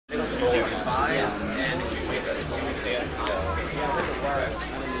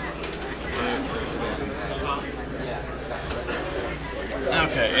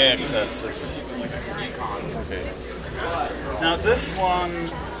access is... Okay. Now this one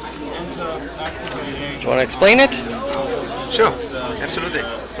ends up activating... Do you want to explain it? Sure, absolutely.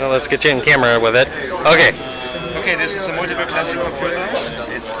 Well, let's get you in camera with it. Okay. Okay, this is a multiple classic computer.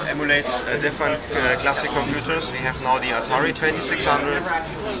 It emulates different classic computers. We have now the Atari 2600,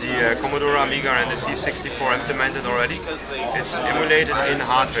 the Commodore Amiga and the C64 implemented already. It's emulated in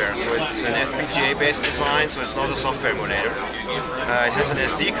hardware, so it's an FPGA-based design, so it's not a software emulator. It has an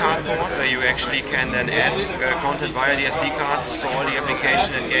SD card port where you actually can then add content via the SD cards, so all the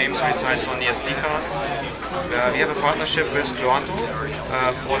application and games resides on the SD card. We have a partnership with Cloanto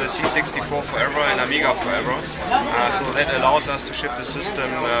for the C64 Forever and Amiga Forever. So that allows us to ship the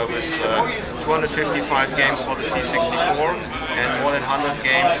system with 255 games for the C64 and more than 100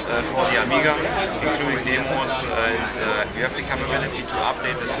 games for the Amiga, including demos. And we have the capability to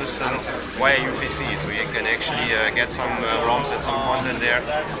update the system via UPC, so you can actually get some ROMs and some content there,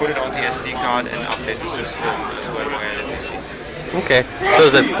 put it on the SD card and update the system as well via the PC. Okay, so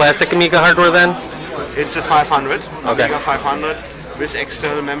is it classic Amiga hardware then? It's a 500, okay. Amiga 500 with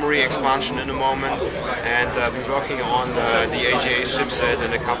external memory expansion in the moment, and we're working on the AGA chipset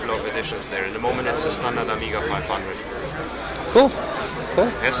and a couple of additions there. In the moment it's the standard Amiga 500. Cool. Cool.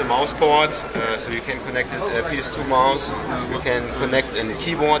 It has a mouse port, so you can connect it PS2 mouse, you can connect a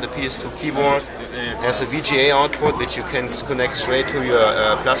keyboard, a PS2 keyboard. It has a VGA output which you can connect straight to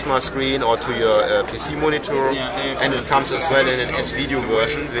your plasma screen or to your PC monitor, and it comes as well in an S-Video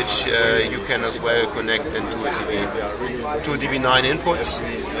version which you can as well connect into a TV. 2 DB9 inputs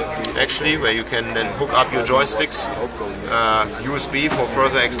actually, where you can then hook up your joysticks, USB for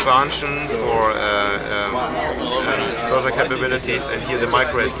further expansion, for further capabilities, and here the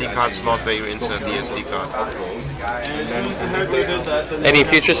micro SD card slot where you insert the SD card. Any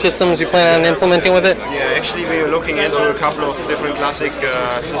future systems you plan on implementing with it? Yeah, actually we are looking into a couple of different classic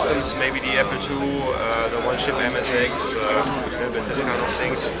systems, maybe the Apple II, the one-chip MSX, this kind of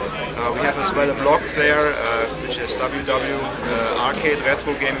things. We have as well a blog there, which is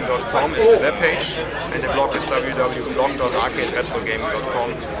www.arcaderetrogaming.com is the webpage, and the blog is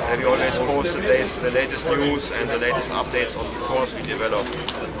www.blog.arcaderetrogaming.com, and we always post the latest news and the latest updates on the course we develop.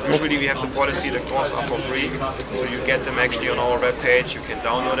 Usually we have the policy the course are for free, so you get them actually on our webpage, you can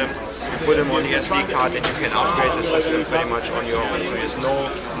download them, you put them on the SD card, and you can upgrade the system pretty much on your own. So there's no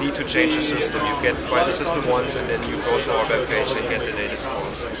need to change the system. You buy the system once and then you go to our webpage and get the latest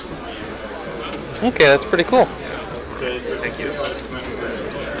course. Okay, that's pretty cool. Thank you.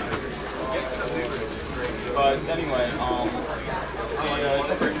 But anyway,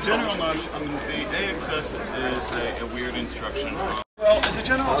 the general notion, the AXS is a weird instruction. Well, as a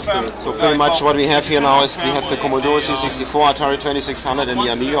general so pretty much what we have here now is we have the Commodore C64, Atari 2600 and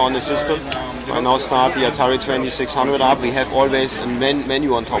the Amiga on the system. I now start the Atari 2600 up. We have always a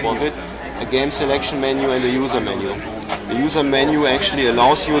menu on top of it, a game selection menu and a user menu. The user menu actually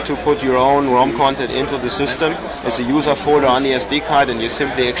allows you to put your own ROM content into the system. It's a user folder on the SD card, and you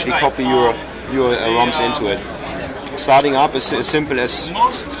simply actually copy your ROMs into it. Starting up is as simple as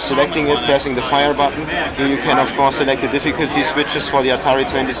selecting it, pressing the fire button. Here you can of course select the difficulty switches for the Atari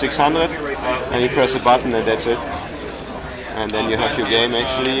 2600, and you press a button and that's it. And then you have your game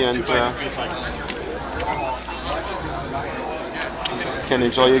actually, and can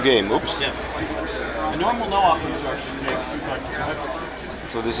enjoy your game. Oops. Yes. A normal no-op instruction takes 2 seconds.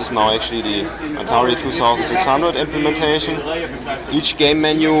 So this is now actually the Atari 2600 implementation. Each game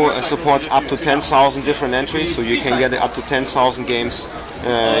menu supports up to 10,000 different entries, so you can get up to 10,000 games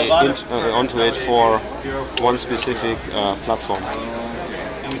onto it for one specific platform.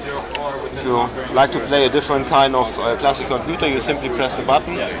 If you like to play a different kind of classic computer, you simply press the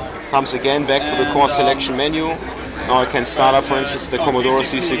button. Comes again back to the core selection menu. Now I can start up, for instance, the Commodore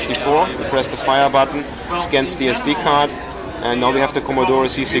C64. You press the fire button, scans the SD card, and now we have the Commodore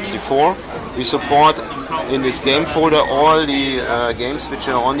C64. We support in this game folder all the games which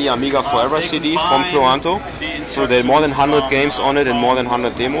are on the Amiga Forever CD from Cloanto. So there are more than 100 games on it and more than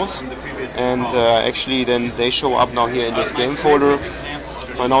 100 demos. And actually then they show up now here in this game folder.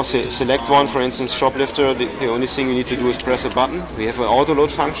 If I now select one, for instance Shoplifter, the only thing you need to do is press a button. We have an auto load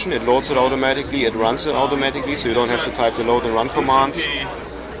function, it loads it automatically, it runs it automatically, so you don't have to type the load and run commands.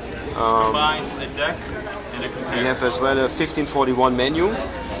 We have as well a 1541 menu,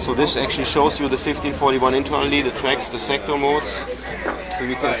 so this actually shows you the 1541 internally, the tracks, the sector modes, so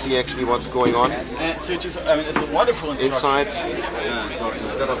you can see actually what's going on it's a wonderful inside.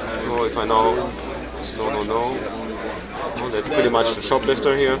 So if I now no, that's pretty much the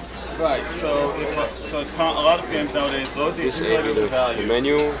Shoplifter here. Right. So it's a lot of games nowadays load the the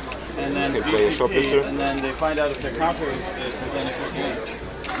menu, and then you can play a Shoplifter. And then they find out if their counter is within a certain range.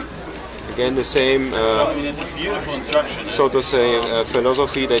 again the same, So, I mean, it's a beautiful instruction. so to say,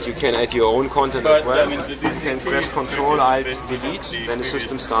 philosophy that you can add your own content as well. You can press Control Alt Delete, then the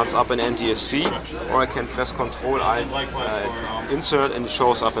system starts up in NTSC, or I can press Control Alt Insert and it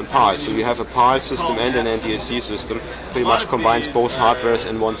shows up in PAL. So you have a PAL system and an NTSC system, pretty much combines both hardwares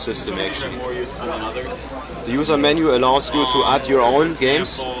in one system actually. The user menu allows you to add your own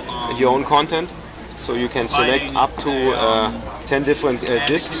games and your own content. So you can select up to 10 different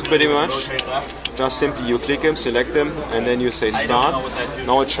discs pretty much. Just simply you click them, select them, and then you say start.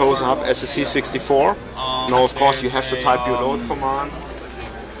 Now it shows up as a C64. Now of course you have to type your load command.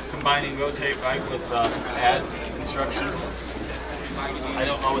 Combining rotate right with add instruction. I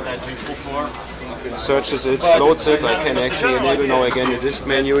don't know what that's useful for. Searches it, loads it. I can actually enable now again the disk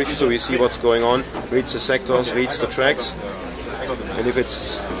menu so you see what's going on. Reads the sectors, reads the tracks. And if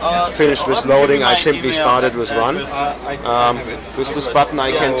it's finished with loading, I simply start it with run. With this button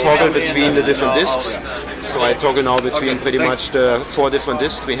I can toggle between the different disks. So I toggle now between pretty much the 4 different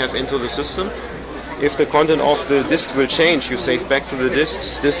disks we have into the system. If the content of the disk will change, you save back to the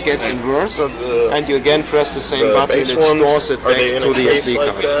disks, this gets inverse, and you again press the same button and it stores it back to the SD card.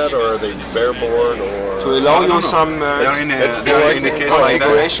 Like that, or are they bare board, or to allow you some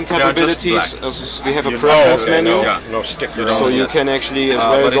configuration capabilities, we have a preference menu, no stickers. so you can actually as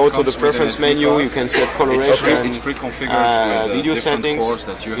well go to the preference menu, you can set coloration and video settings.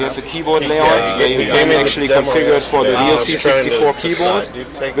 You have a keyboard layout where you can actually configure it for the real C64 keyboard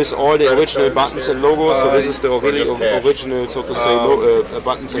with all the original buttons and logos. So this is the original, so to say,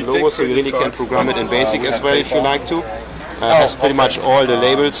 buttons and logos, so you really can program it in BASIC as well if you like to. Has pretty much all the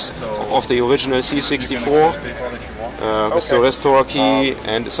labels of the original C64 with the restore key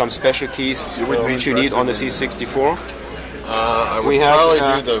and some special keys which you need on the C64. We have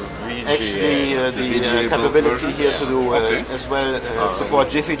actually the capability here to do as well support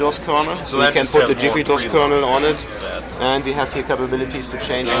Jiffy DOS kernel, so you can put the Jiffy DOS kernel on it, and we have here capabilities to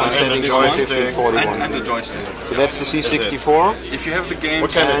change some settings on 1541. And the joystick. So that's the C64. If you have the game,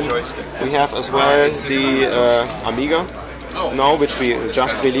 We have as well the Amiga now, which we are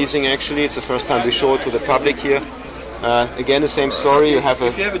just releasing actually. It's the first time we show it to the public here. Again, the same story. You have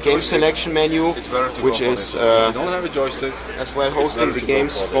a game selection menu, which is as well hosting the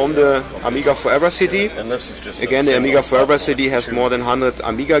games from the Amiga Forever CD. Again, the Amiga Forever CD has more than 100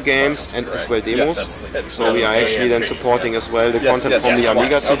 Amiga games and as well demos. So we are actually then supporting as well the content from the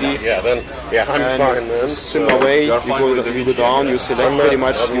Amiga CD. And it's a similar way. You go down, you select pretty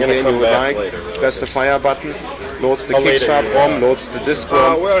much the game you would like, press the fire button, loads the Kickstart ROM, loads the disk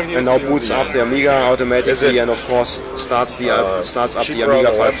ROM, and now boots up the Amiga automatically, and of course starts up the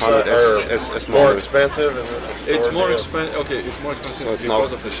Amiga 500 as normal. More expensive. it's more expensive. Okay, it's more expensive So it's because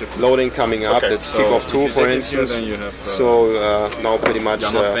now of the shipping. loading coming up. That's Kickoff 2 for instance. Then you have, So now pretty much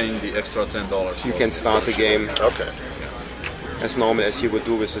you're not paying the extra $10. you can start the game Okay. as normal as you would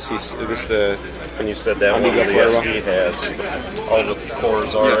do with the And you said that one of the SD has all the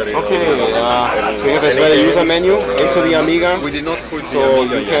cores already. Okay, we have as well a user menu into the Amiga. We did not put So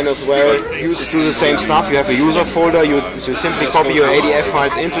you can as well do the same stuff. You have a user folder, you simply copy your ADF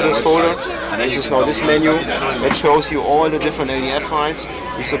files into this folder. This is now this menu that shows you all the different ADF files.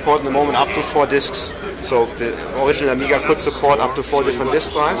 We support in the moment up to 4 disks. So the original Amiga could support up to 4 different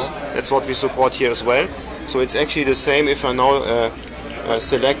disk drives. That's what we support here as well. So it's actually the same if I now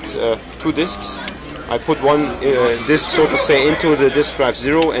select 2 disks. I put one disk, so to say, into the disk drive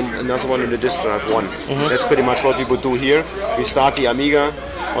 0 and another one in the disk drive 1. That's pretty much what we would do here. We start the Amiga,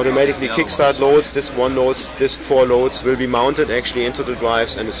 automatically kickstart loads, disk 1 loads, disk 4 loads will be mounted actually into the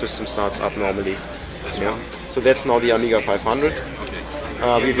drives and the system starts up normally. Yeah. So that's now the Amiga 500.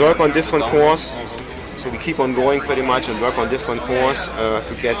 We work on different cores. So we keep on going pretty much and work on different cores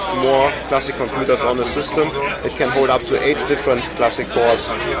to get more classic computers on the system. It can hold up to 8 different classic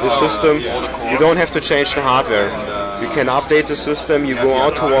cores. The system, you don't have to change the hardware. You can update the system, you go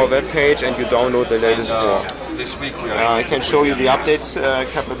out to our web page and you download the latest core. I can show you the update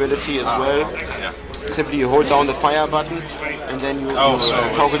capability as well. Simply you hold down the fire button and then you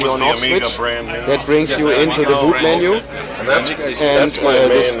toggle the on-off switch. That brings you into the boot menu. And that's my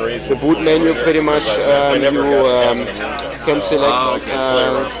main reason. The boot menu pretty much you can select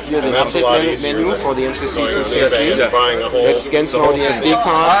here the update menu for the MCC-216. That scans now the SD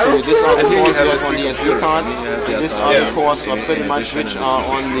card. So these are the cores you have on the SD card. And these are the cores pretty much which are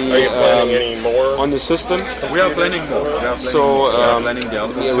on the system. We are planning more. So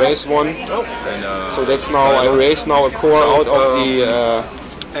we erase one. So that's now I erase now a core out of the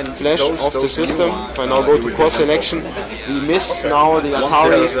flash of the system. If I now go to core selection, we miss now the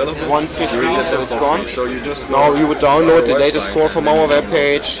Atari 115, so it's gone. Now you would download the latest core from our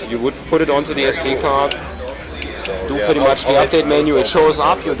webpage, you would put it onto the SD card, do pretty much the update menu, it shows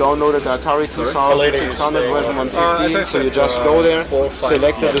up, you downloaded the Atari 2600 version 115, so you just go there,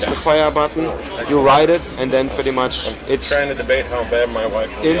 select it with the fire button, you write it, and then pretty much it's into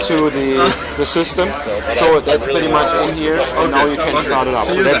the system. So that's pretty much in here, and now you can start it up.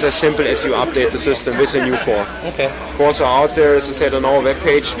 So that's as simple as you update the system with a new core. Okay. Cores are out there, as I said, on our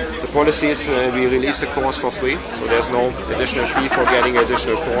webpage. The policy is we release the cores for free, so there's no additional fee for getting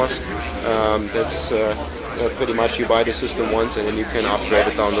additional cores. That's pretty much you buy the system once and then you can upgrade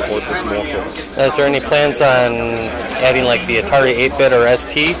it down the road with more cores. Is there any plans on adding like the Atari 8-bit or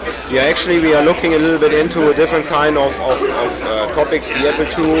ST? Yeah, actually we are looking a little bit into a different kind of topics. The Apple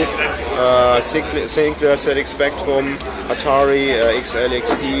II, Sinclair ZX Spectrum, Atari XL,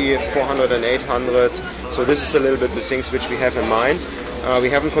 XE, 400 and 800. So this is a little bit the things which we have in mind. We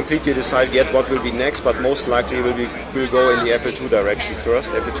haven't completely decided yet what will be next, but most likely we'll go in the Apple II direction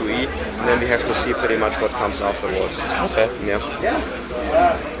first, Apple IIe, and then we have to see pretty much what comes afterwards. Okay. Yeah.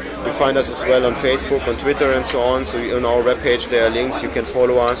 You find us as well on Facebook, on Twitter and so on, so on our webpage there are links, you can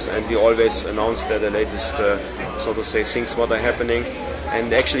follow us, and we always announce the latest, so to say, things what are happening.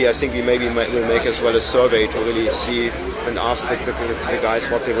 And actually I think we maybe will make as well a survey to really see and ask the guys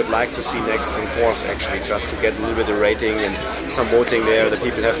what they would like to see next in course, actually, just to get a little bit of rating and some voting there. The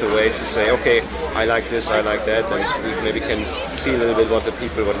people have to wait to say, okay, I like this, I like that, and we maybe can see a little bit what the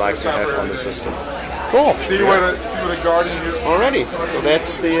people would like to have on the system. Cool. See where the Guardian is Already. So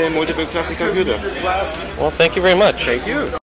that's the multiple classic computer. Well, thank you very much. Thank you.